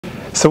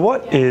So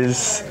what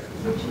is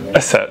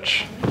a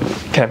search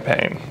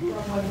campaign?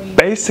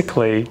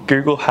 Basically,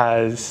 Google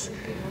has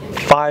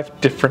 5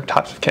 different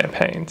types of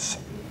campaigns,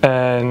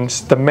 and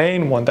the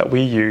main one that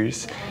we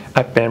use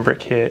at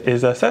Bambrick here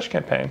is a search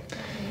campaign.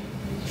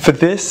 For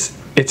this,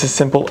 it's as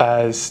simple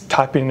as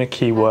typing in a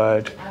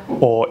keyword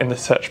or in the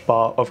search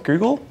bar of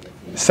Google.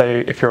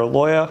 Say if you're a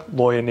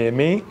lawyer near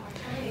me,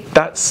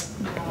 that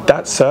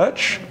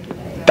search,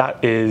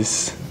 that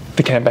is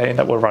the campaign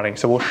that we're running.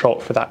 So we'll show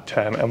up for that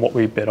term and what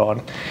we bid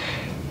on.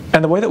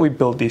 And the way that we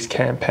build these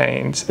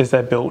campaigns is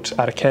they're built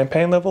at a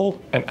campaign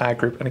level, an ad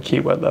group, and a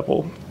keyword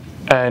level.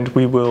 And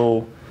we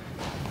will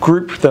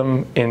group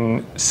them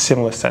in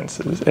similar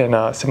senses,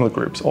 in similar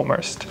groups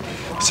almost.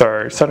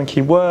 So certain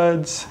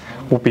keywords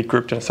will be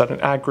grouped in a certain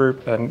ad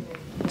group, and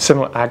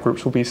similar ad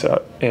groups will be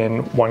set in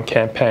one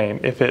campaign.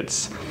 If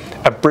it's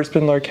a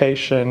Brisbane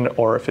location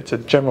or if it's a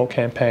general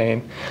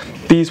campaign,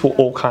 these will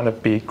all kind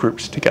of be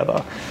grouped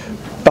together.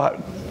 But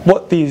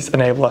what these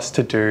enable us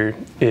to do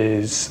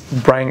is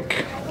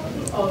rank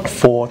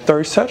for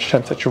those search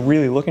terms that you're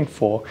really looking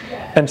for,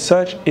 and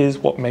search is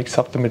what makes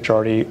up the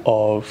majority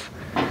of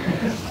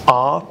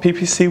our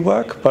PPC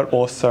work, but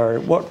also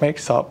what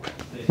makes up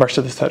most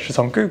of the searches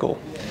on Google.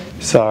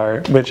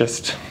 So we're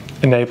just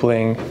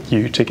enabling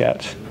you to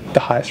get the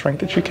highest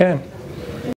rank that you can.